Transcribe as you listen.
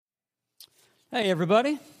Hey,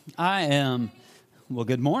 everybody.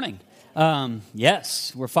 Good morning.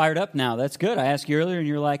 Yes, we're fired up now. That's good. I asked you earlier, and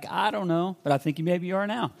you're like, I don't know, but I think maybe you are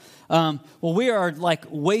now. We are like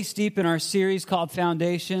waist deep in our series called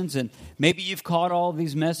Foundations, and maybe you've caught all of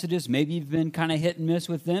these messages. Maybe you've been kind of hit and miss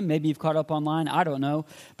with them. Maybe you've caught up online. I don't know.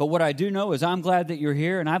 But what I do know is I'm glad that you're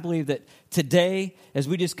here, and I believe that today, as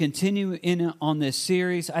we just continue in on this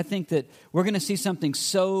series, I think that we're going to see something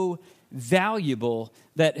so valuable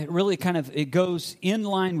that it really it goes in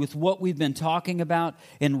line with what we've been talking about.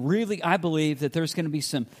 And really, I believe that there's going to be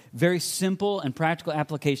some very simple and practical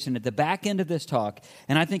application at the back end of this talk.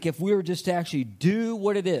 And I think if we were just to actually do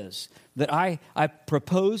what it is that I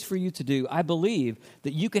propose for you to do, I believe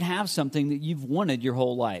that you could have something that you've wanted your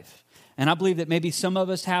whole life. And I believe that maybe some of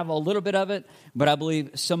us have a little bit of it, but I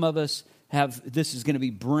believe some of us this is going to be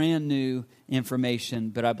brand new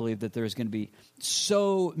information, but I believe that there's going to be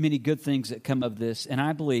so many good things that come of this. And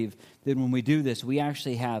I believe that when we do this, we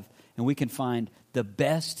actually have, and we can find the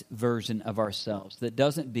best version of ourselves that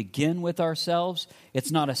doesn't begin with ourselves.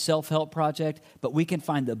 It's not a self-help project, but we can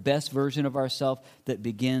find the best version of ourselves that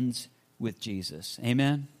begins with Jesus.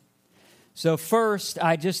 Amen? So first,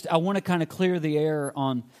 I want to kind of clear the air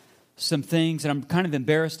on some things, and I'm kind of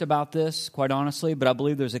embarrassed about this, quite honestly, but I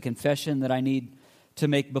believe there's a confession that I need to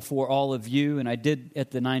make before all of you, and I did at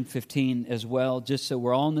the 9:15 as well, just so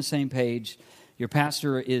we're all on the same page. Your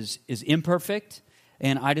pastor is imperfect,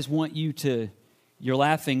 and I just want you to, you're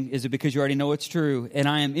laughing, is it because you already know it's true? And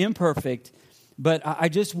I am imperfect, but I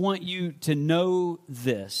just want you to know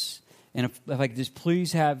this, and if I could just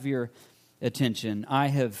please have your attention. I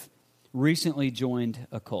have recently joined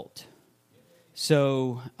a cult.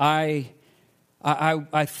 So I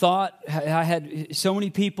thought I had so many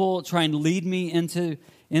people trying to lead me into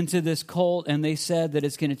this cult, and they said that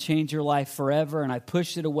it's going to change your life forever, and I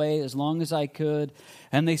pushed it away as long as I could.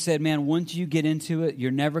 And they said, man, once you get into it, you're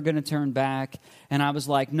never going to turn back. And I was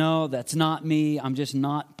like, no, that's not me. I'm just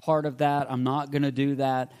not part of that. I'm not going to do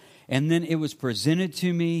that. And then it was presented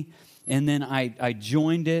to me, and then I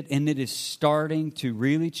joined it, and it is starting to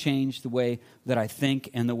really change the way that I think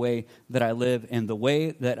and the way that I live and the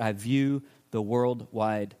way that I view the World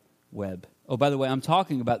Wide Web. Oh, by the way, I'm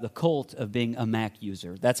talking about the cult of being a Mac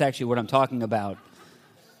user. That's actually what I'm talking about.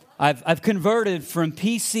 I've converted from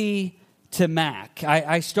PC to Mac.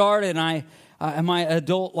 I started, and in my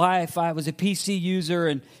adult life, I was a PC user,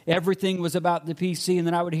 and everything was about the PC. And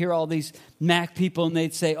then I would hear all these Mac people, and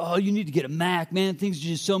they'd say, oh, you need to get a Mac, man. Things are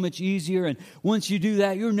just so much easier. And once you do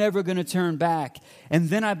that, you're never going to turn back. And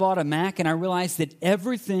then I bought a Mac, and I realized that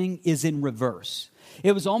everything is in reverse.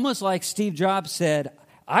 It was almost like Steve Jobs said,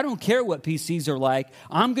 I don't care what PCs are like.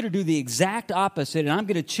 I'm going to do the exact opposite, and I'm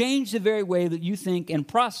going to change the very way that you think and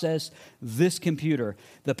process this computer.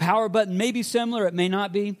 The power button may be similar. It may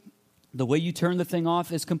not be. The way you turn the thing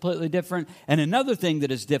off is completely different. And another thing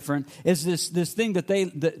that is different is this thing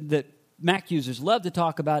that Mac users love to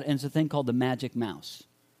talk about, and it's a thing called the magic mouse.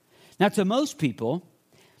 Now, to most people,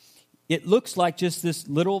 it looks like just this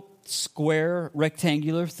little square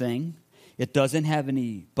rectangular thing. It doesn't have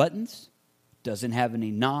any buttons, doesn't have any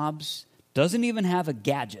knobs, doesn't even have a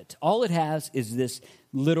gadget. All it has is this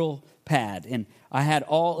little pad. And I had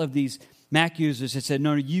all of these Mac users that said,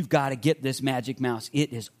 no, you've got to get this magic mouse.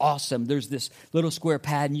 It is awesome. There's this little square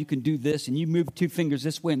pad, and you can do this, and you move 2 fingers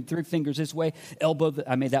this way and 3 fingers this way.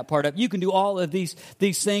 I made that part up. You can do all of these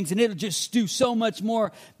things, and it'll just do so much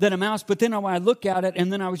more than a mouse. But then when I look at it,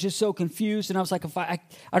 and then I was just so confused, and I was like, if I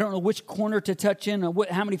don't know which corner to touch in, or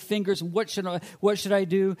how many fingers, and what should I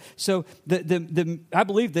do? So I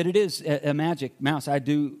believe that it is a magic mouse. I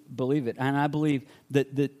do believe it, and I believe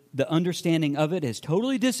that the understanding of it has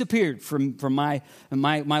totally disappeared from my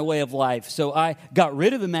way of life. So I got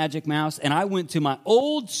rid of the magic mouse, and I went to my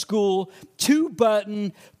old school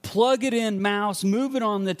 2-button, plug it in mouse, move it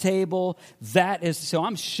on the table. So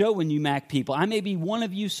I'm showing you Mac people. I may be one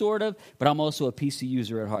of you sort of, but I'm also a PC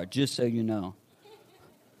user at heart, just so you know.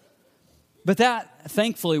 But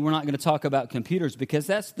thankfully, we're not going to talk about computers, because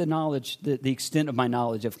that's the knowledge, the extent of my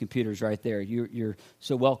knowledge of computers right there. You're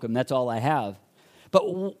so welcome. That's all I have.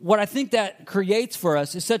 But what I think that creates for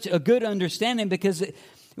us is such a good understanding, because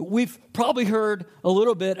we've probably heard a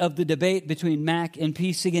little bit of the debate between Mac and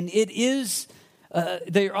PC, and it is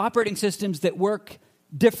they're operating systems that work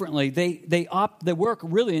differently. They work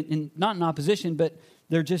really not in opposition, but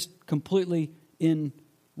they're just completely in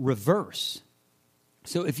reverse.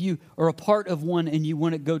 So if you are a part of one and you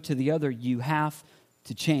want to go to the other, you have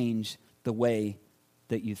to change the way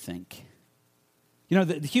that you think. You know,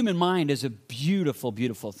 the human mind is a beautiful,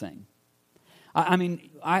 beautiful thing. I mean,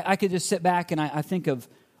 I could just sit back and I think of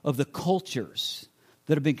the cultures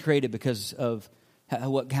that have been created because of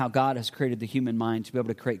how God has created the human mind to be able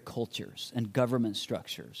to create cultures and government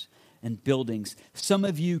structures and buildings. Some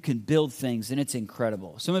of you can build things, and it's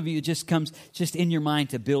incredible. Some of you, it just comes just in your mind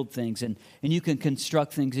to build things, and you can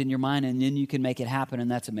construct things in your mind, and then you can make it happen, and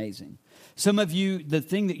that's amazing. Some of you, the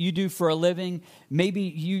thing that you do for a living, maybe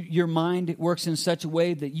your mind works in such a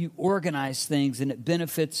way that you organize things and it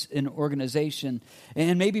benefits an organization.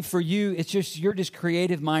 And maybe for you, it's just you're just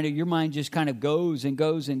creative minded. Your mind just kind of goes and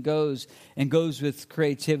goes and goes and goes with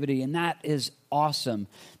creativity, and that is awesome.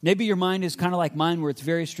 Maybe your mind is kind of like mine, where it's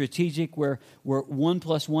very strategic, where 1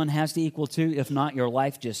 + 1 has to equal 2. If not, your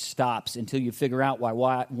life just stops until you figure out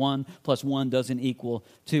why 1 + 1 doesn't equal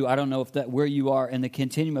 2. I don't know if where you are in the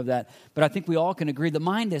continuum of that, but I think we all can agree the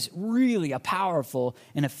mind is really a powerful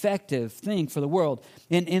and effective thing for the world.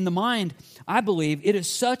 And in the mind, I believe it is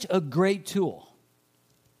such a great tool,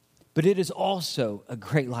 but it is also a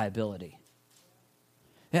great liability.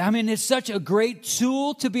 I mean, it's such a great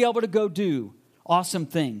tool to be able to go do awesome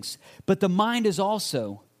things, but the mind is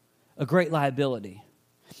also a great liability.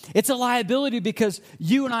 It's a liability because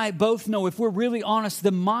you and I both know, if we're really honest,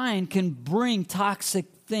 the mind can bring toxic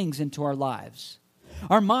things into our lives.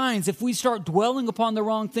 Our minds, if we start dwelling upon the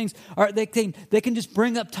wrong things, they can just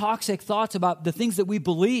bring up toxic thoughts about the things that we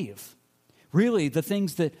believe, really the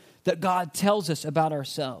things that God tells us about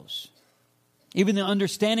ourselves. Even the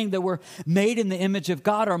understanding that we're made in the image of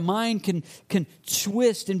God, our mind can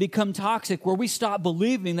twist and become toxic, where we stop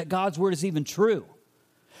believing that God's word is even true.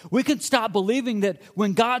 We can stop believing that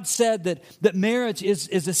when God said that marriage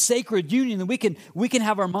is a sacred union, that we can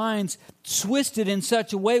have our minds twisted in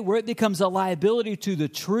such a way where it becomes a liability to the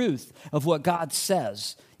truth of what God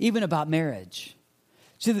says, even about marriage.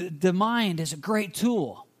 So the mind is a great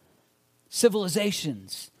tool.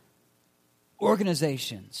 Civilizations,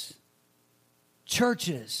 organizations,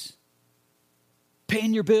 churches,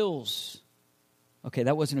 paying your bills. Okay,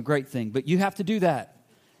 that wasn't a great thing, but you have to do that.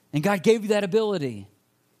 And God gave you that ability.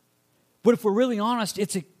 But if we're really honest,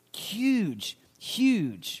 it's a huge,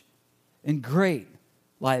 huge and great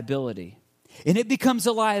liability. And it becomes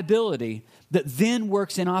a liability that then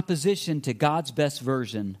works in opposition to God's best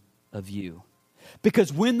version of you.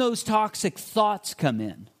 Because when those toxic thoughts come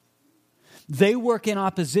in, they work in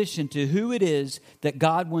opposition to who it is that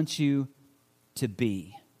God wants you to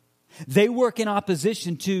be. They work in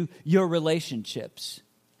opposition to your relationships.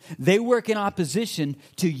 They work in opposition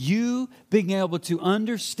to you being able to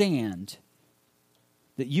understand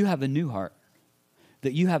that you have a new heart,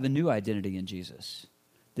 that you have a new identity in Jesus,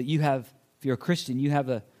 that you have, if you're a Christian, you have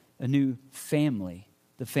a new family,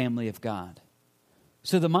 the family of God.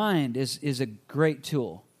 So the mind is a great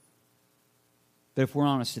tool, but if we're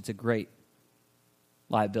honest, it's a great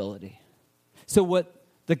liability. So what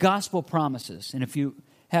the gospel promises, and if you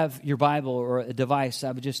have your Bible or a device,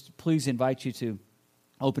 I would just please invite you to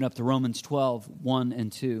open up to Romans 12, 1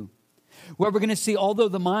 and 2. Where we're going to see, although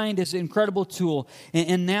the mind is an incredible tool,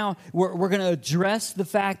 and now we're going to address the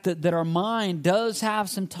fact that our mind does have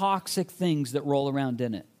some toxic things that roll around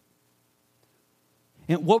in it.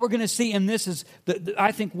 And what we're going to see in this is,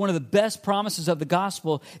 I think one of the best promises of the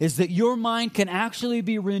gospel is that your mind can actually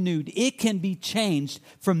be renewed. It can be changed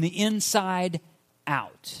from the inside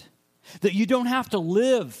out. That you don't have to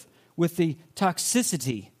live with the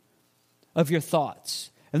toxicity of your thoughts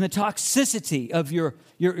and the toxicity of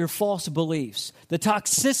your false beliefs, the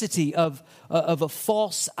toxicity of a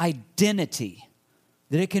false identity,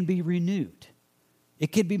 that it can be renewed.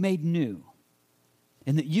 It can be made new.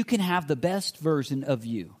 And that you can have the best version of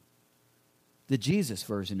you, the Jesus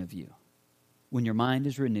version of you, when your mind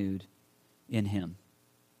is renewed in Him.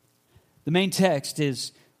 The main text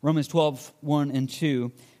is Romans 12, 1 and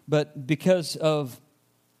 2, but because of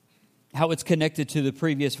how it's connected to the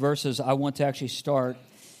previous verses, I want to actually start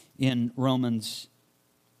in Romans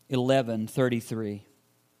 11, 33.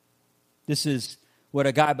 This is what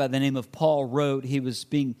a guy by the name of Paul wrote. He was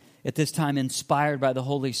being, at this time, inspired by the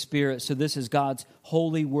Holy Spirit. So this is God's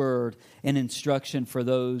holy word and instruction for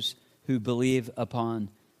those who believe upon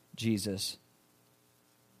Jesus.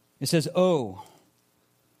 It says, "Oh,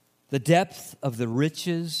 the depth of the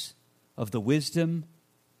riches of the wisdom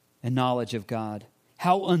and knowledge of God.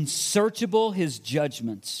 How unsearchable His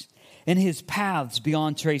judgments and His paths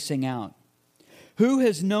beyond tracing out. Who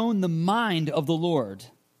has known the mind of the Lord?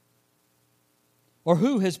 Or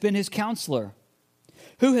who has been His counselor?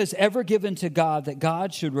 Who has ever given to God that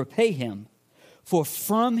God should repay him? For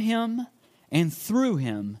from Him and through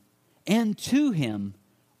Him and to Him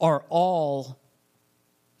are all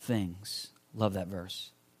things." Love that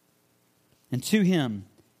verse. "And to Him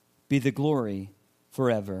be the glory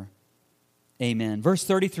forever. Amen. Verse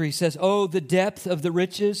 33 says, "Oh, the depth of the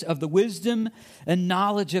riches of the wisdom and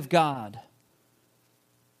knowledge of God."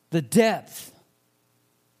 The depth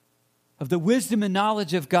of the wisdom and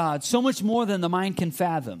knowledge of God, so much more than the mind can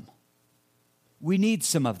fathom. We need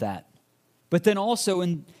some of that. But then also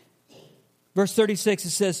in verse 36 it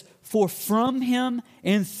says, "For from him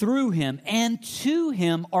and through him and to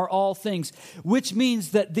him are all things," which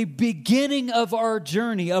means that the beginning of our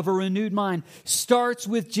journey of a renewed mind starts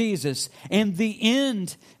with Jesus, and the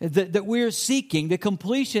end that we're seeking, the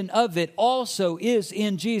completion of it also is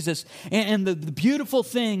in Jesus. And the beautiful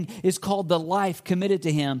thing is called the life committed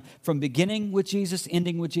to him, from beginning with Jesus,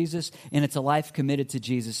 ending with Jesus, and it's a life committed to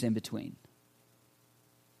Jesus in between.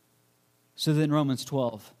 So then Romans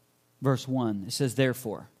 12, verse 1, it says,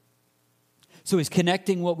 "Therefore." So he's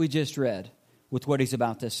connecting what we just read with what he's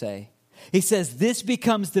about to say. He says, this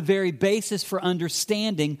becomes the very basis for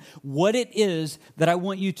understanding what it is that I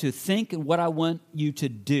want you to think and what I want you to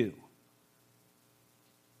do.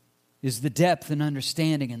 Is the depth and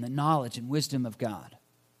understanding and the knowledge and wisdom of God.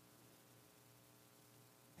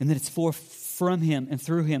 And that it's from him and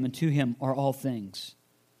through him and to him are all things.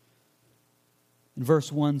 And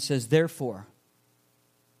verse 1 says, "Therefore,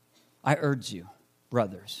 I urge you,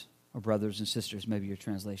 brothers," or brothers and sisters, maybe your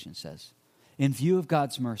translation says, "in view of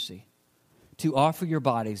God's mercy, to offer your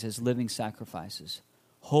bodies as living sacrifices,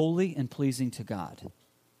 holy and pleasing to God.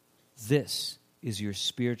 This is your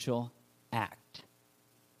spiritual act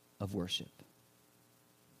of worship."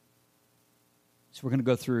 So we're going to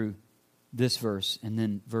go through this verse and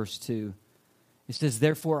then verse 2. It says,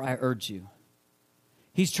 "Therefore I urge you."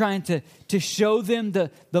 He's trying to show them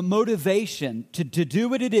the motivation to do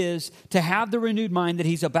what it is, to have the renewed mind that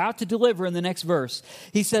he's about to deliver in the next verse.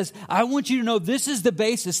 He says, I want you to know this is the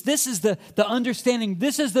basis, this is the understanding,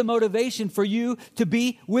 this is the motivation for you to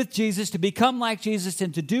be with Jesus, to become like Jesus,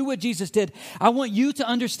 and to do what Jesus did. I want you to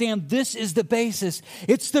understand this is the basis.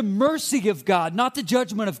 It's the mercy of God, not the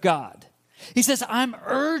judgment of God. He says, I'm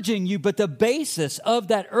urging you, but the basis of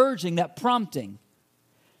that urging, that prompting,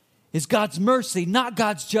 is God's mercy, not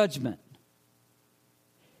God's judgment.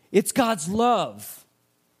 It's God's love,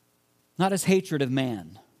 not his hatred of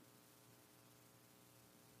man.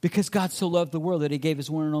 Because God so loved the world that he gave his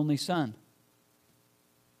one and only Son.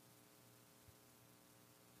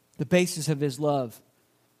 The basis of his love.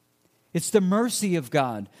 It's the mercy of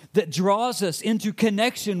God that draws us into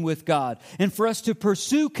connection with God. And for us to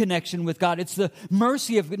pursue connection with God, it's the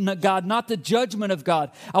mercy of God, not the judgment of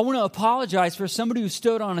God. I want to apologize for somebody who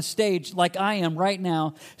stood on a stage like I am right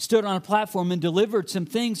now, stood on a platform and delivered some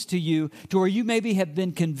things to you to where you maybe have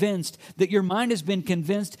been convinced, that your mind has been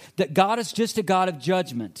convinced that God is just a God of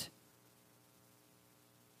judgment.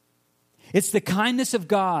 It's the kindness of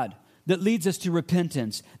God that leads us to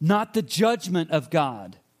repentance, not the judgment of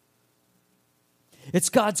God. It's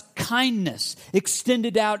God's kindness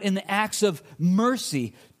extended out in the acts of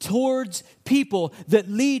mercy towards people that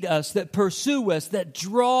lead us, that pursue us, that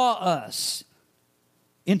draw us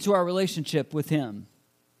into our relationship with him.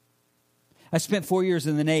 I spent 4 years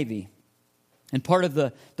in the Navy. And part of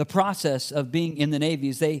the process of being in the Navy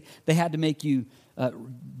is they had to make you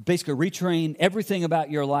basically retrain everything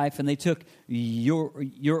about your life, and they took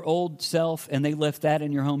your old self and they left that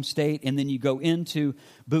in your home state, and then you go into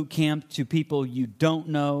boot camp to people you don't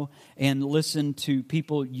know and listen to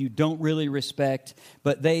people you don't really respect,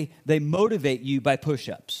 but they motivate you by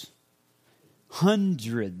push-ups.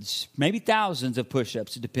 Hundreds, maybe thousands of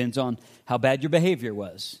push-ups. It depends on how bad your behavior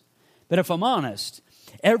was. But if I'm honest,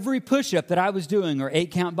 every push-up that I was doing are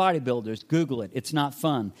 8-count bodybuilders. Google it. It's not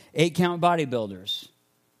fun. 8-count bodybuilders.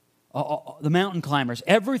 The mountain climbers.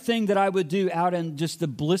 Everything that I would do out in just the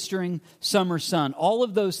blistering summer sun. All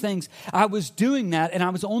of those things. I was doing that, and I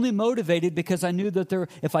was only motivated because I knew that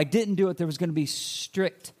if I didn't do it, there was going to be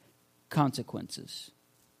strict consequences.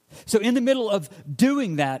 So in the middle of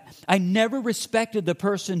doing that, I never respected the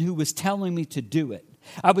person who was telling me to do it.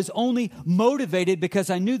 I was only motivated because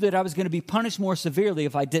I knew that I was going to be punished more severely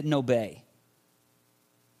if I didn't obey.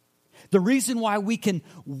 The reason why we can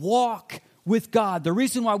walk with God, the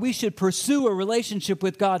reason why we should pursue a relationship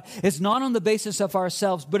with God is not on the basis of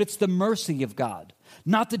ourselves, but it's the mercy of God,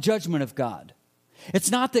 not the judgment of God. It's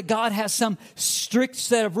not that God has some strict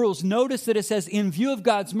set of rules. Notice that it says in view of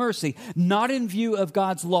God's mercy, not in view of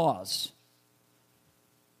God's laws.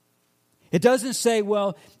 It doesn't say,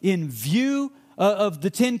 well, in view of the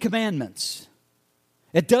 10 Commandments.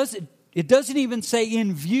 It doesn't even say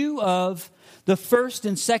in view of the first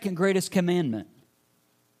and second greatest commandment.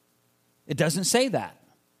 It doesn't say that.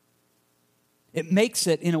 It makes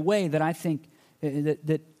it in a way that I think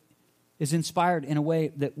that is inspired in a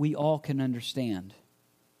way that we all can understand.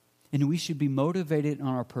 And we should be motivated in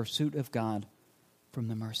our pursuit of God from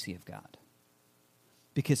the mercy of God.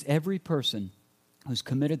 Because every person who's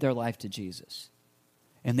committed their life to Jesus,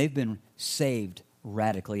 and they've been saved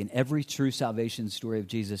radically, and every true salvation story of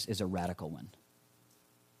Jesus is a radical one.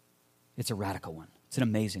 It's a radical one. It's an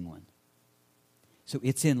amazing one. So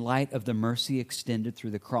it's in light of the mercy extended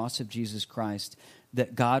through the cross of Jesus Christ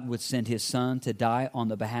that God would send his Son to die on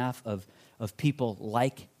the behalf of people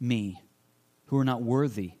like me who are not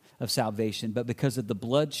worthy of salvation, but because of the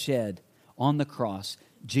blood shed on the cross,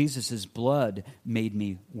 Jesus' blood made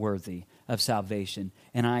me worthy of salvation.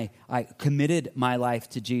 And I committed my life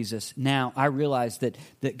to Jesus. Now I realize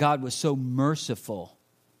that God was so merciful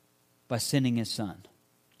by sending his Son,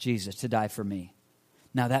 Jesus, to die for me.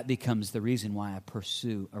 Now that becomes the reason why I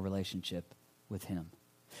pursue a relationship with him.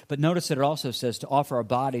 But notice that it also says to offer our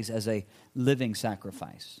bodies as a living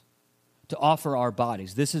sacrifice. To offer our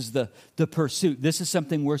bodies. This is the pursuit. This is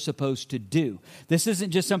something we're supposed to do. This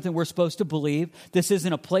isn't just something we're supposed to believe. This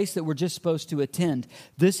isn't a place that we're just supposed to attend.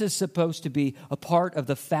 This is supposed to be a part of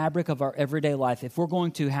the fabric of our everyday life. If we're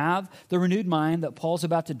going to have the renewed mind that Paul's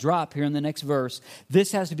about to drop here in the next verse,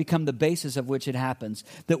 this has to become the basis of which it happens.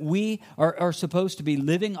 That we are supposed to be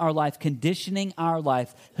living our life, conditioning our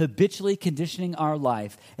life, habitually conditioning our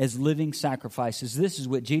life as living sacrifices. This is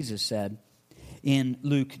what Jesus said in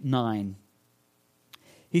Luke 9.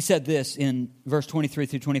 He said this in verse 23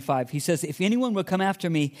 through 25. He says, if anyone will come after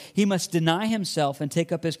me, he must deny himself and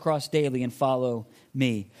take up his cross daily and follow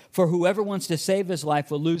me. For whoever wants to save his life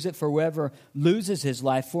will lose it. For whoever loses his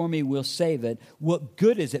life for me will save it. What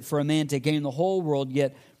good is it for a man to gain the whole world,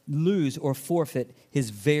 yet lose or forfeit his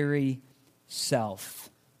very self?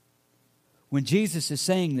 When Jesus is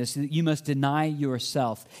saying this, that you must deny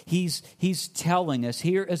yourself, he's telling us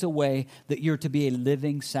here is a way that you're to be a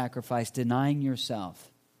living sacrifice, denying yourself.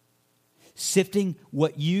 Sifting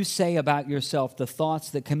what you say about yourself, the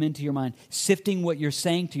thoughts that come into your mind, sifting what you're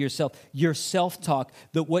saying to yourself, your self-talk,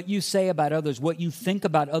 that what you say about others, what you think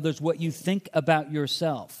about others, what you think about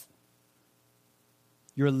yourself.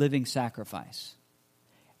 You're a living sacrifice.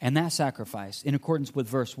 And that sacrifice, in accordance with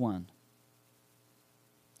verse 1,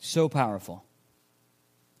 so powerful.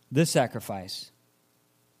 This sacrifice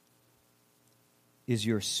is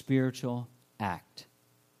your spiritual act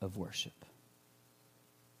of worship.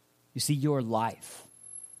 You see, your life,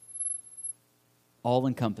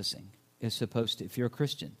 all-encompassing, is supposed to, if you're a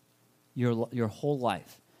Christian, your whole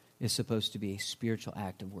life is supposed to be a spiritual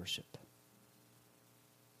act of worship.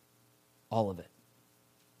 All of it.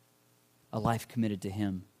 A life committed to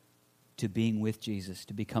him, to being with Jesus,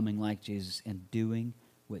 to becoming like Jesus, and doing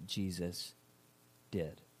what Jesus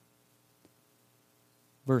did.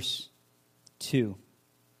 Verse 2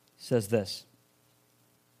 says this.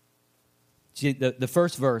 See, the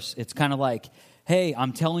first verse, it's kind of like, hey,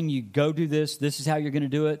 I'm telling you, go do this. This is how you're going to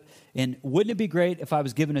do it. And wouldn't it be great if I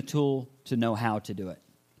was given a tool to know how to do it?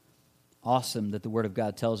 Awesome that the Word of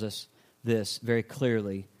God tells us this very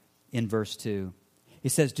clearly in verse 2.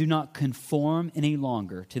 It says, do not conform any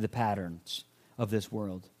longer to the patterns of this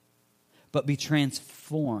world, but be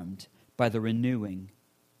transformed by the renewing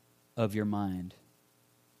of your mind.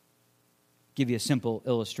 Give you a simple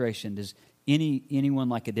illustration. Does anyone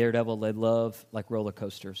like a daredevil? They love like roller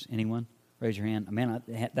coasters. Anyone? Raise your hand. Man,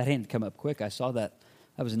 that hand come up quick. I saw that.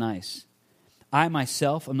 That was nice. I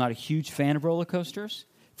myself am not a huge fan of roller coasters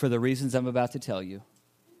for the reasons I'm about to tell you.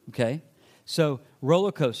 Okay? So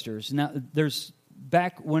roller coasters. Now,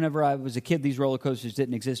 back whenever I was a kid, these roller coasters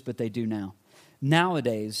didn't exist, but they do now.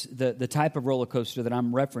 Nowadays, the type of roller coaster that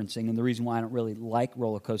I'm referencing, and the reason why I don't really like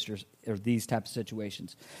roller coasters are these types of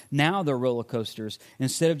situations. Now the roller coasters,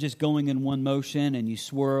 instead of just going in one motion and you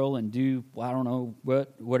swirl and do, I don't know,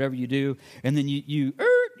 whatever you do, and then you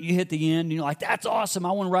hit the end and you're like, that's awesome,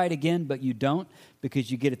 I want to ride again, but you don't because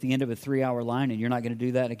you get at the end of a 3-hour line and you're not going to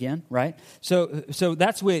do that again, right? So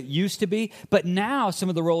that's the way it used to be. But now some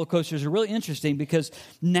of the roller coasters are really interesting because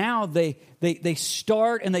now they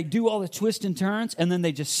start and they do all the twists and turns and then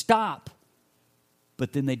they just stop.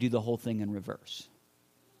 But then they do the whole thing in reverse.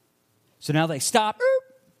 So now they stop.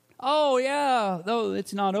 Oh, yeah, though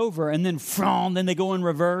it's not over. And then they go in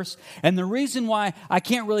reverse. And the reason why I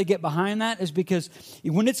can't really get behind that is because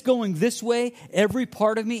when it's going this way, every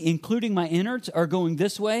part of me, including my innards, are going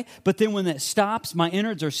this way. But then when it stops, my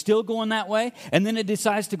innards are still going that way. And then it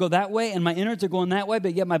decides to go that way, and my innards are going that way,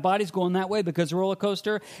 but yet my body's going that way because of a roller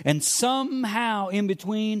coaster. And somehow in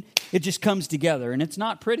between, it just comes together. And it's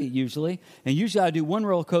not pretty usually. And usually I do one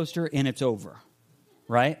roller coaster and it's over,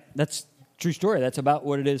 right? That's true story. That's about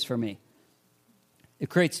what it is for me. It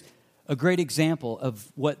creates a great example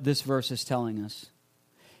of what this verse is telling us.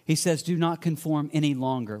 He says, do not conform any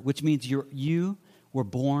longer, which means you were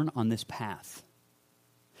born on this path.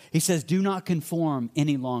 He says, do not conform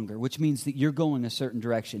any longer, which means that you're going a certain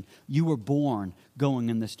direction. You were born going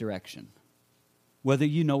in this direction. Whether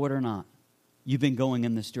you know it or not, you've been going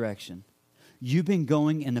in this direction. You've been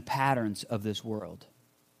going in the patterns of this world.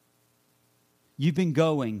 You've been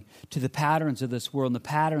going to the patterns of this world, and the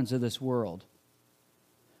patterns of this world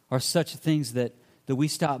are such things that we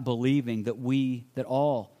stop believing that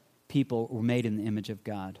all people were made in the image of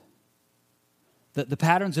God. The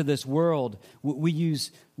patterns of this world, we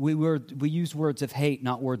use words of hate,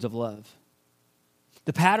 not words of love.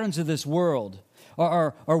 The patterns of this world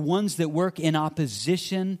are ones that work in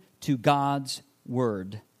opposition to God's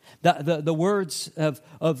word. The words of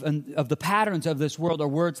the patterns of this world are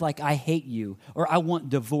words like I hate you, or I want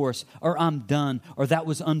divorce, or I'm done, or that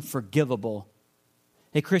was unforgivable.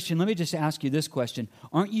 Hey, Christian, let me just ask you this question.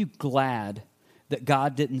 Aren't you glad that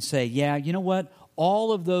God didn't say, yeah, you know what?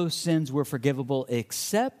 All of those sins were forgivable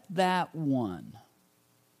except that one.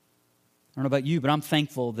 I don't know about you, but I'm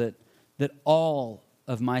thankful that all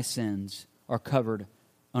of my sins are covered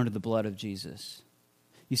under the blood of Jesus.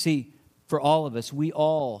 You see, for all of us, we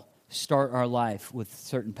all start our life with a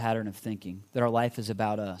certain pattern of thinking, that our life is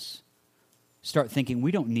about us. Start thinking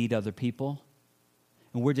we don't need other people,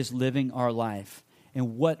 and we're just living our life.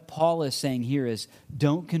 And what Paul is saying here is,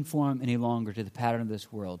 don't conform any longer to the pattern of this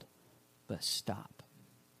world, but stop.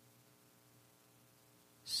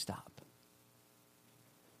 Stop.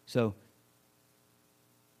 So,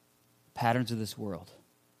 patterns of this world,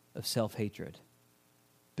 of self-hatred,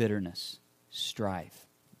 bitterness, strife,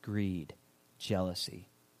 greed, jealousy,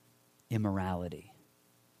 immorality,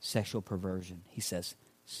 sexual perversion. He says,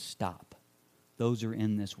 stop. Those are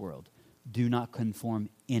in this world. Do not conform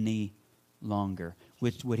any longer.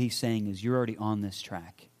 Which what he's saying is you're already on this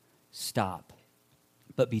track. Stop.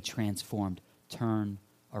 But be transformed. Turn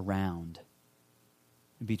around.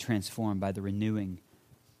 And be transformed by the renewing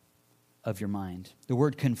of your mind. The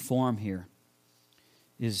word conform here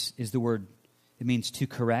is the word, it means to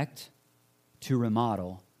correct, to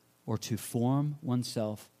remodel, or to form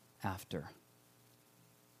oneself after.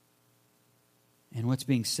 And what's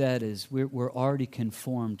being said is we're already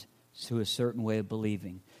conformed to a certain way of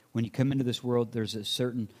believing. When you come into this world, there's a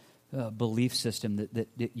certain belief system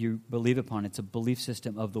that you believe upon. It's a belief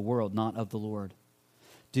system of the world, not of the Lord.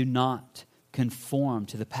 Do not conform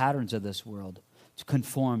to the patterns of this world. To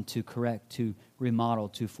conform, to correct, to remodel,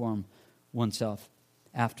 to form oneself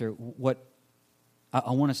after. What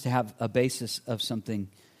I want us to have a basis of something,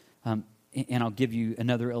 and I'll give you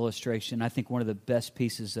another illustration. I think one of the best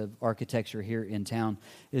pieces of architecture here in town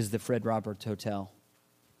is the Fred Roberts Hotel.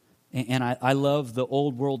 And I love the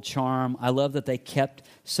old world charm. I love that they kept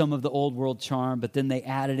some of the old world charm, but then they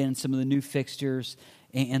added in some of the new fixtures.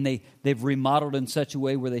 And they've remodeled in such a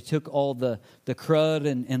way where they took all the crud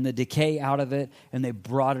and the decay out of it, and they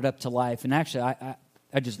brought it up to life. And actually,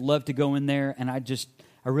 I just love to go in there, and I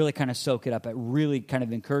really kind of soak it up. It really kind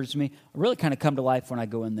of encouraged me. I really kind of come to life when I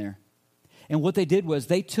go in there. And what they did was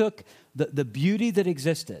they took the beauty that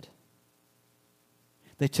existed.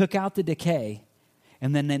 They took out the decay,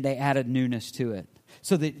 and then they added newness to it.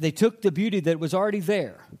 So they took the beauty that was already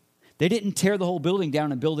there. They didn't tear the whole building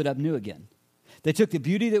down and build it up new again. They took the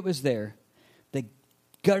beauty that was there, they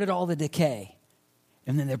gutted all the decay,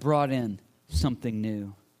 and then they brought in something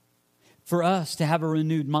new. For us to have a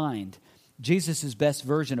renewed mind, Jesus' best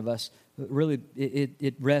version of us, really,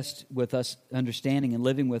 it rests with us understanding and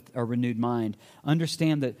living with a renewed mind.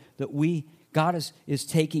 Understand that God is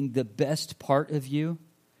taking the best part of you.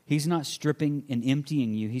 He's not stripping and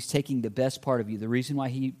emptying you. He's taking the best part of you, the reason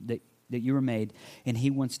why that you were made, and He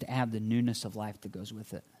wants to add the newness of life that goes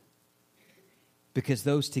with it. Because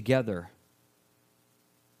those together,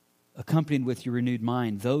 accompanied with your renewed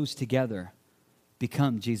mind, those together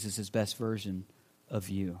become Jesus' best version of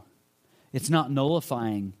you. It's not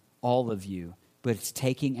nullifying all of you, but it's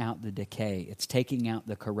taking out the decay. It's taking out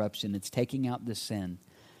the corruption. It's taking out the sin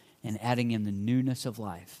and adding in the newness of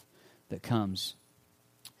life that comes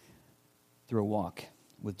through a walk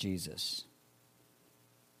with Jesus.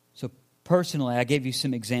 So personally, I gave you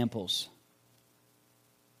some examples.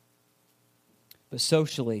 But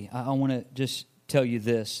socially, I want to just tell you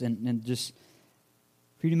this, and just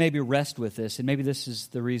for you to maybe rest with this, and maybe this is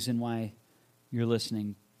the reason why you're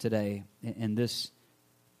listening today, and this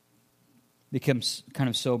becomes kind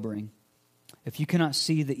of sobering. If you cannot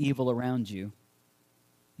see the evil around you,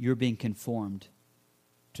 you're being conformed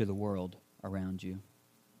to the world around you.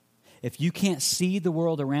 If you can't see the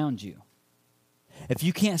world around you, if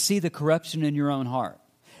you can't see the corruption in your own heart,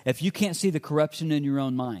 if you can't see the corruption in your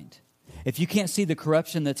own mind, if you can't see the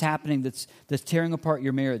corruption that's happening, that's tearing apart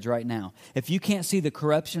your marriage right now, if you can't see the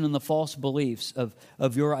corruption and the false beliefs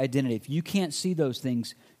of your identity, if you can't see those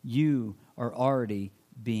things, you are already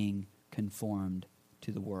being conformed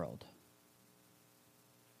to the world.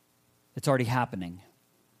 It's already happening.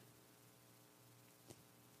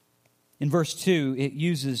 In verse 2, it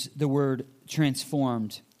uses the word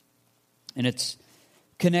transformed, and it's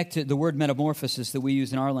connected. The word metamorphosis that we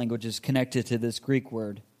use in our language is connected to this Greek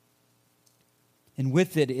word. And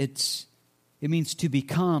with it, it means to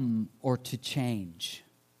become or to change.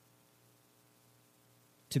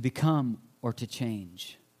 To become or to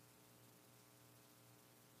change.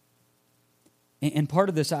 And part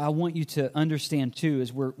of this, I want you to understand too,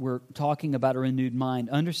 as we're talking about a renewed mind,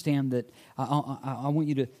 understand that I want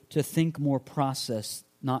you to think more process,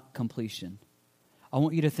 not completion. I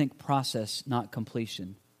want you to think process, not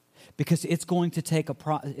completion. Because it's going to take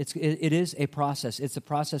it is a process. It's a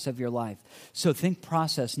process of your life. So think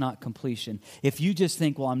process, not completion. If you just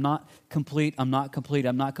think, well, I'm not complete, I'm not complete,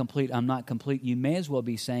 I'm not complete, I'm not complete, you may as well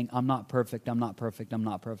be saying, I'm not perfect, I'm not perfect, I'm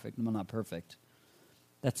not perfect, I'm not perfect.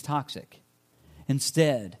 That's toxic.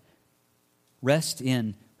 Instead, rest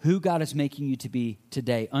in who God is making you to be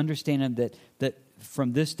today. Understanding that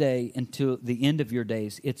from this day until the end of your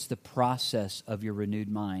days, it's the process of your renewed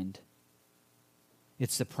mind.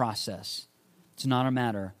 It's the process. It's not a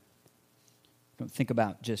matter. Don't think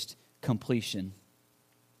about just completion.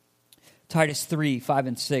 Titus 3, 5,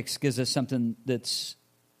 and 6 gives us something that's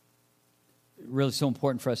really so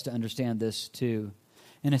important for us to understand this too.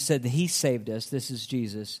 And it said that He saved us. This is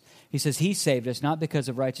Jesus. He says He saved us not because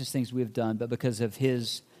of righteous things we have done, but because of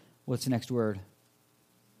His, what's the next word?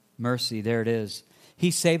 Mercy. There it is.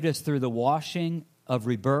 He saved us through the washing of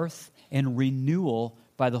rebirth and renewal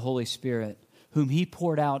by the Holy Spirit, whom He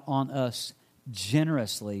poured out on us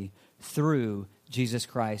generously through Jesus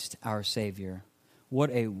Christ, our Savior.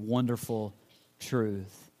 What a wonderful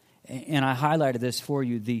truth. And I highlighted this for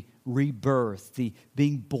you, the rebirth, the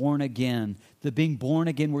being born again, the being born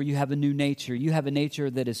again where you have a new nature. You have a nature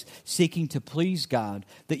that is seeking to please God,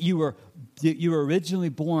 that you were originally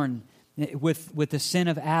born with the sin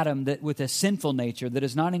of Adam, that with a sinful nature that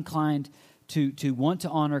is not inclined to want to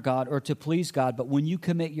honor God or to please God. But when you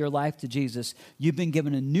commit your life to Jesus, you've been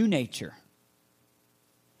given a new nature.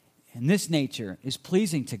 And this nature is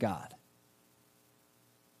pleasing to God.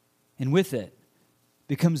 And with it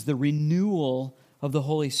becomes the renewal of the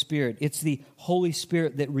Holy Spirit. It's the Holy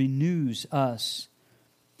Spirit that renews us.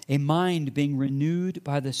 A mind being renewed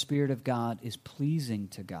by the Spirit of God is pleasing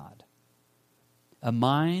to God. A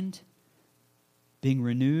mind being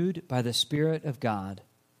renewed by the Spirit of God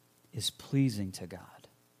is pleasing to God.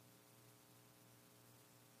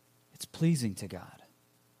 It's pleasing to God.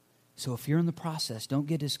 So if you're in the process, don't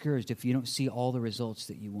get discouraged if you don't see all the results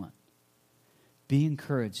that you want. Be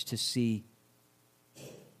encouraged to see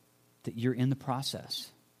that you're in the process,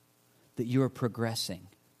 that you are progressing,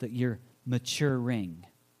 that you're maturing,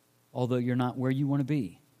 although you're not where you want to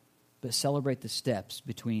be. But celebrate the steps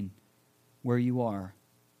between where you are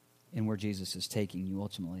and where Jesus is taking you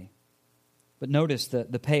ultimately. But notice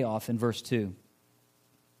the payoff in verse 2.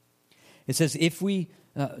 It says, if we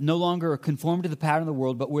no longer are conformed to the pattern of the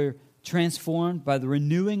world, but we're transformed by the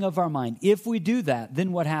renewing of our mind. If we do that,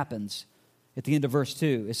 then what happens? At the end of verse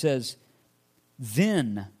 2, it says,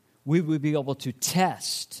 then we will be able to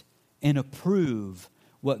test and approve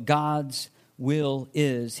what God's will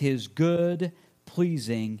is, His good,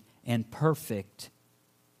 pleasing, and perfect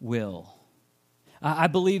will. I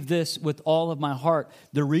believe this with all of my heart.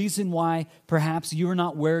 The reason why perhaps you're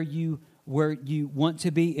not where you want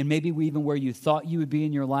to be, and maybe even where you thought you would be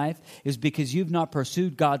in your life, is because you've not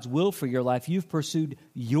pursued God's will for your life. You've pursued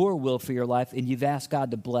your will for your life, and you've asked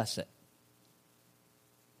God to bless it.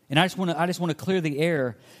 And I just want to clear the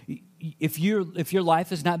air. If your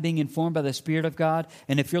life is not being informed by the Spirit of God,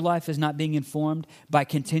 and if your life is not being informed by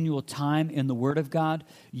continual time in the Word of God,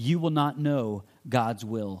 you will not know God's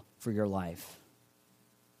will for your life.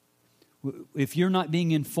 If you're not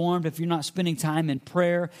being informed, if you're not spending time in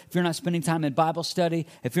prayer, if you're not spending time in Bible study,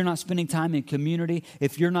 if you're not spending time in community,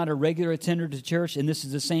 if you're not a regular attender to church, and this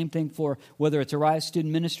is the same thing for whether it's Arise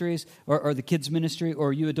Student Ministries or the kids ministry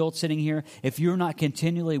or you adults sitting here, if you're not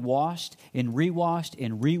continually washed and rewashed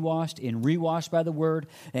and rewashed and rewashed by the Word,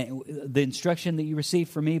 and the instruction that you receive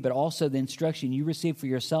from me, but also the instruction you receive for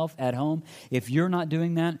yourself at home, if you're not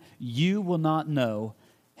doing that, you will not know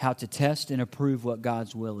how to test and approve what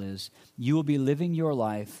God's will is. You will be living your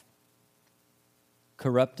life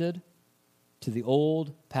corrupted to the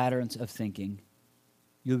old patterns of thinking.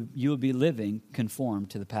 You will be living conformed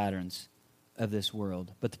to the patterns of this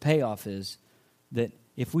world. But the payoff is that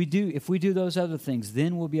If we do those other things,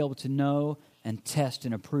 then we'll be able to know and test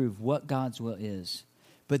and approve what God's will is.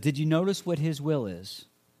 But did you notice what his will is?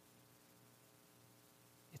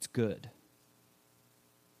 It's good.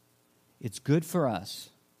 It's good for us.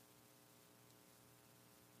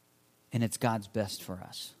 And it's God's best for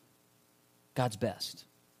us. God's best.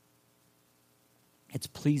 It's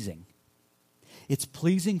pleasing. It's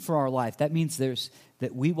pleasing for our life. That means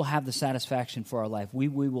that we will have the satisfaction for our life. We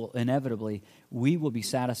will inevitably, we will be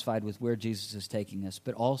satisfied with where Jesus is taking us.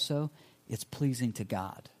 But also, it's pleasing to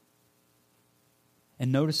God.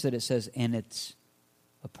 And notice that it says, and it's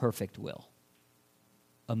a perfect will,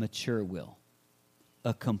 a mature will,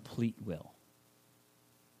 a complete will.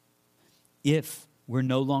 If we're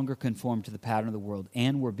no longer conformed to the pattern of the world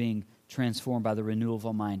and we're being transformed by the renewal of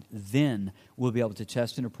our mind, then we'll be able to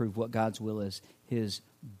test and approve what God's will is, his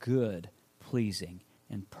good, pleasing,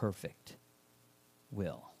 and perfect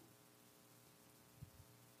will.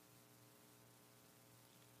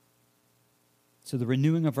 So the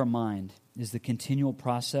renewing of our mind is the continual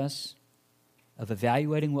process of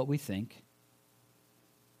evaluating what we think,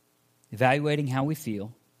 evaluating how we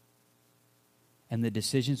feel, and the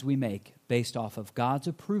decisions we make based off of God's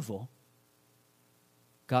approval,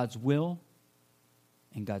 God's will,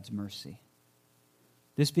 and God's mercy.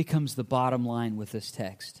 This becomes the bottom line with this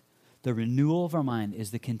text. The renewal of our mind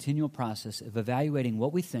is the continual process of evaluating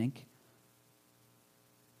what we think,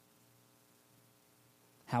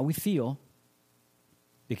 how we feel,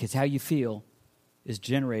 because how you feel is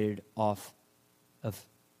generated off of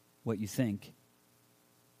what you think,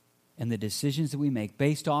 and the decisions that we make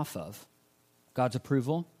based off of God's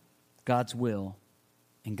approval, God's will,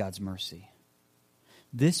 and God's mercy.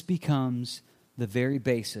 This becomes the very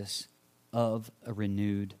basis of a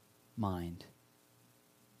renewed mind.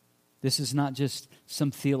 This is not just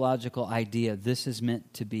some theological idea. This is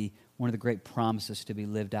meant to be one of the great promises to be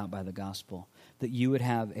lived out by the gospel, that you would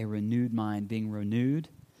have a renewed mind, being renewed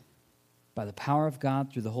by the power of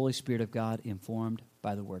God through the Holy Spirit of God, informed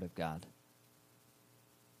by the Word of God.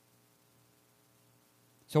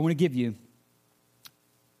 So I want to give you,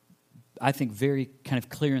 I think, very kind of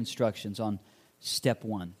clear instructions on step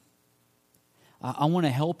one. I want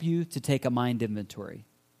to help you to take a mind inventory.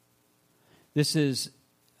 This is,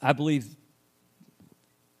 I believe,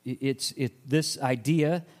 this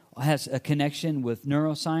idea has a connection with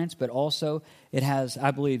neuroscience, but also it has,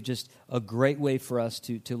 I believe, just a great way for us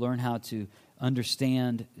to learn how to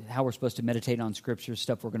understand how we're supposed to meditate on Scripture,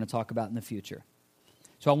 stuff we're going to talk about in the future.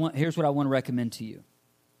 So here's what I want to recommend to you.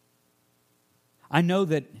 I know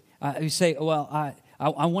that you say, well,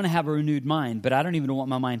 I want to have a renewed mind, but I don't even know what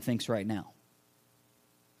my mind thinks right now.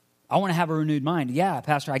 I want to have a renewed mind. Yeah,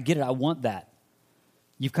 Pastor, I get it. I want that.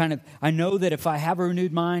 I know that if I have a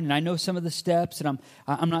renewed mind and I know some of the steps, and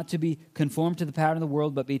I'm not to be conformed to the pattern of the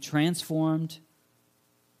world, but be transformed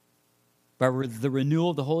by the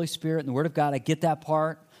renewal of the Holy Spirit and the Word of God. I get that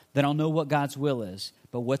part. Then I'll know what God's will is.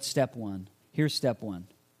 But what's step one? Here's step one.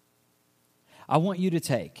 I want you to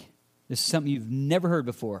take, this is something you've never heard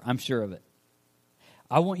before, I'm sure of it.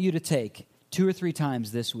 I want you to take 2 or 3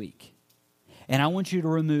 times this week, and I want you to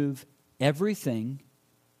remove everything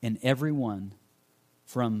and everyone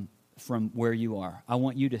from where you are. I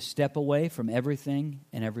want you to step away from everything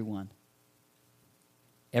and everyone.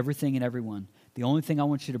 Everything and everyone. The only thing I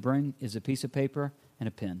want you to bring is a piece of paper and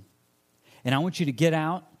a pen. And I want you to get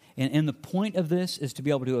out, and the point of this is to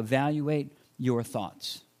be able to evaluate your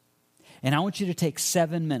thoughts. And I want you to take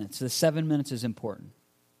 7 minutes. The 7 minutes is important.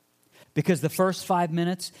 Because the first 5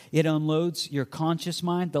 minutes, it unloads your conscious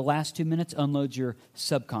mind. The last 2 minutes unloads your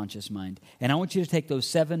subconscious mind. And I want you to take those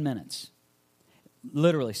 7 minutes.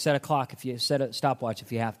 Literally, set a clock, set a stopwatch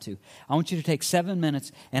if you have to. I want you to take 7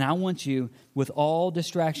 minutes, and I want you, with all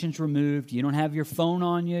distractions removed, you don't have your phone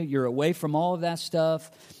on you, you're away from all of that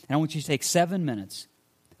stuff, and I want you to take 7 minutes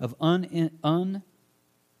of uninterrupted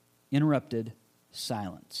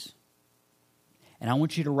silence. And I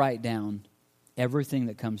want you to write down everything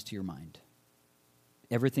that comes to your mind.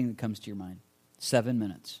 Everything that comes to your mind. 7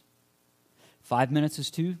 minutes. 5 minutes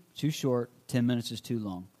is too short. 10 minutes is too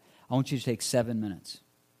long. I want you to take 7 minutes.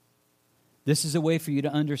 This is a way for you to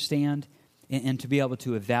understand and to be able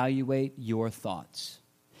to evaluate your thoughts.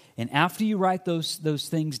 And after you write those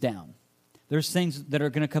things down, there's things that are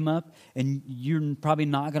going to come up, and you're probably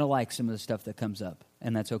not going to like some of the stuff that comes up,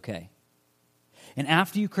 and that's okay. And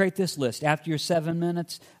after you create this list, after your 7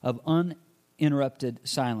 minutes of uninterrupted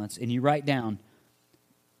silence, and you write down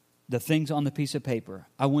the things on the piece of paper,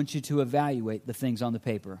 I want you to evaluate the things on the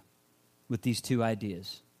paper with these 2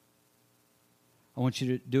 ideas. I want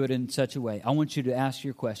you to do it in such a way. I want you to ask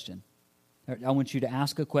your question. I want you to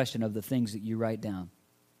ask a question of the things that you write down.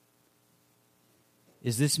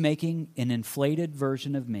 is this making an inflated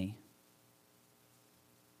version of me?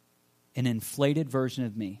 An inflated version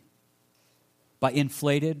of me. By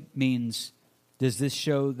inflated means, does this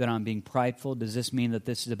show that I'm being prideful? Does this mean that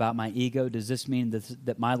this is about my ego? Does this mean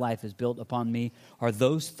that my life is built upon me? Are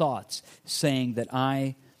those thoughts saying that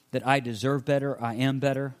I deserve better, I am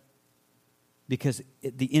better? Because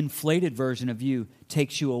the inflated version of you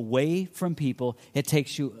takes you away from people. It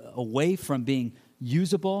takes you away from being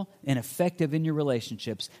usable and effective in your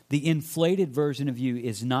relationships. The inflated version of you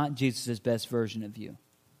is not Jesus' best version of you.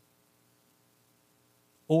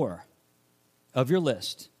 Or, of your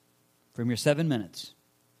list, from your 7 minutes,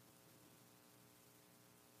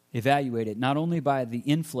 evaluate it not only by the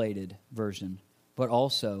inflated version, but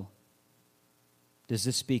also, does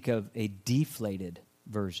this speak of a deflated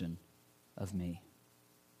version of me?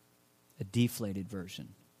 A deflated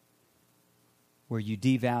version where you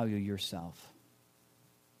devalue yourself,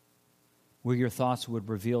 where your thoughts would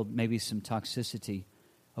reveal maybe some toxicity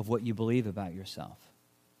of what you believe about yourself,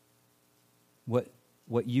 what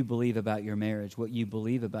you believe about your marriage, what you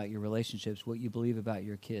believe about your relationships, what you believe about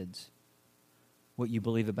your kids, what you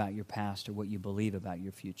believe about your past, or what you believe about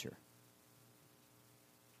your future.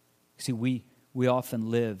 See, we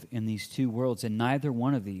often live in these two worlds, and neither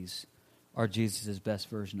one of these are Jesus' best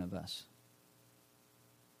version of us.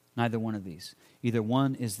 Neither one of these. Either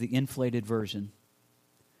one is the inflated version,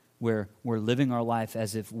 where we're living our life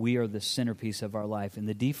as if we are the centerpiece of our life. And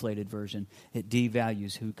the deflated version, it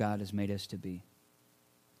devalues who God has made us to be.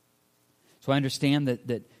 So I understand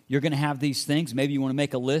that you're going to have these things. Maybe you want to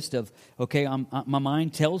make a list of, okay, my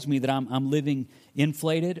mind tells me that I'm living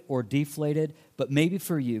inflated or deflated. But maybe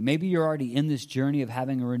for you, maybe you're already in this journey of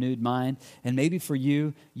having a renewed mind. And maybe for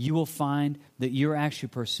you, you will find that you're actually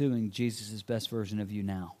pursuing Jesus' best version of you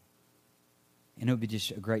now. And it would be just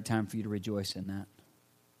a great time for you to rejoice in that.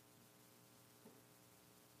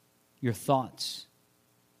 Your thoughts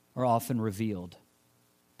are often revealed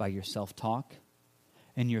by your self-talk,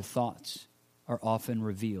 and your thoughts are often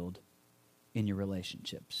revealed in your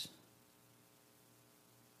relationships.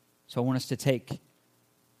 So I want us to take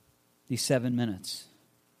these 7 minutes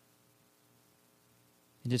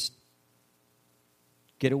and just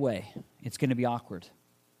get away. It's going to be awkward.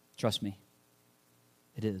 Trust me.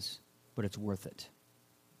 It is, but it's worth it.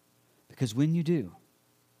 Because when you do,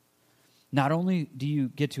 not only do you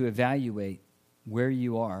get to evaluate where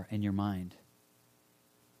you are in your mind,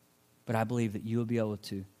 but I believe that you'll be able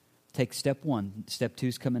to take step one. Step two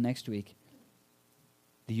is coming next week.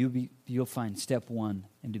 You'll find step one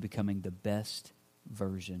into becoming the best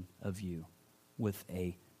version of you with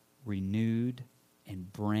a renewed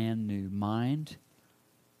and brand new mind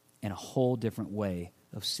and a whole different way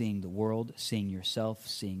of seeing the world, seeing yourself,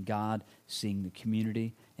 seeing God, seeing the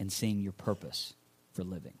community, and seeing your purpose for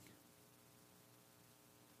living.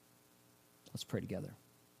 Let's pray together.